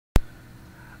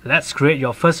Let's create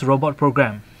your first robot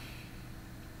program.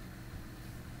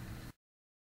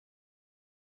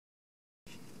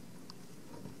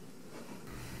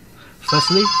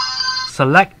 Firstly,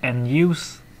 select and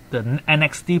use the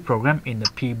NXT program in the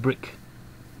P-brick.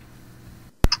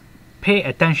 Pay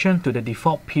attention to the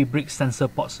default P-brick sensor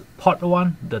ports. Port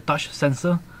 1, the touch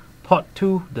sensor, Port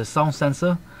 2, the sound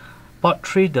sensor, Port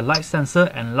 3, the light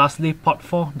sensor, and lastly Port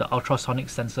 4, the ultrasonic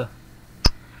sensor.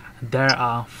 There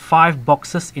are 5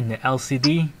 boxes in the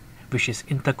LCD which is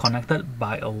interconnected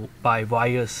by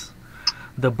wires.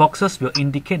 The boxes will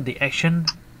indicate the action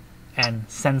and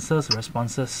sensors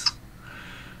responses.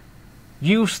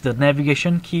 Use the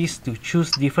navigation keys to choose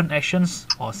different actions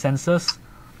or sensors,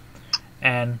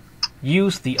 and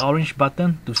use the orange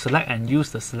button to select and use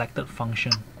the selected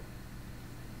function.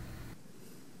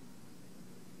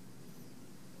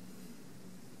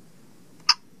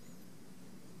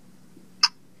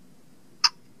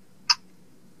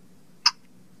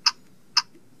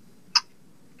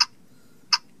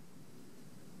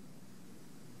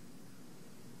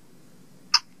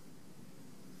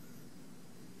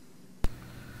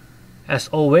 As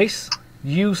always,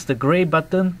 use the gray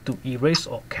button to erase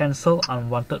or cancel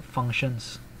unwanted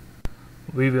functions.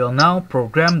 We will now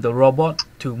program the robot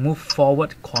to move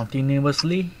forward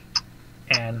continuously,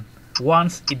 and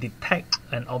once it detects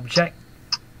an object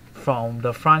from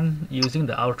the front using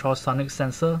the ultrasonic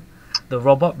sensor, the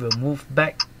robot will move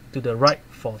back to the right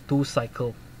for 2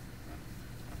 cycles.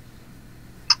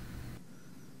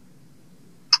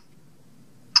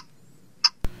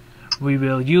 We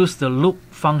will use the loop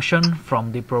function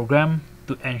from the program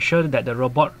to ensure that the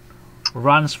robot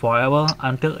runs forever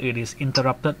until it is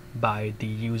interrupted by the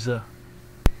user.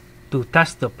 To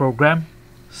test the program,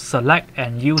 select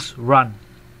and use Run.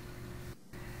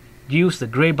 Use the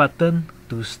gray button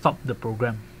to stop the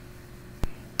program.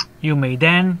 You may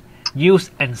then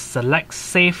use and select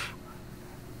Save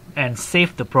and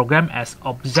save the program as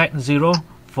Object 0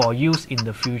 for use in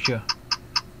the future.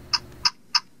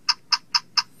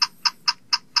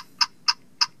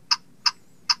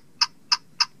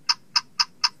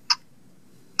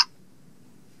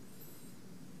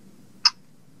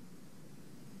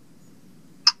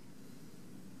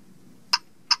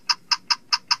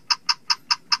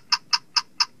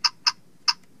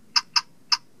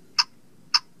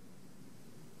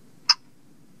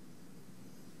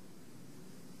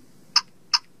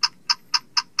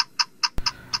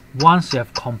 Once you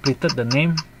have completed the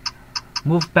name,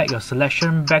 move back your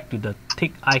selection back to the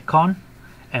tick icon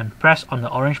and press on the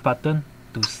orange button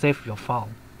to save your file.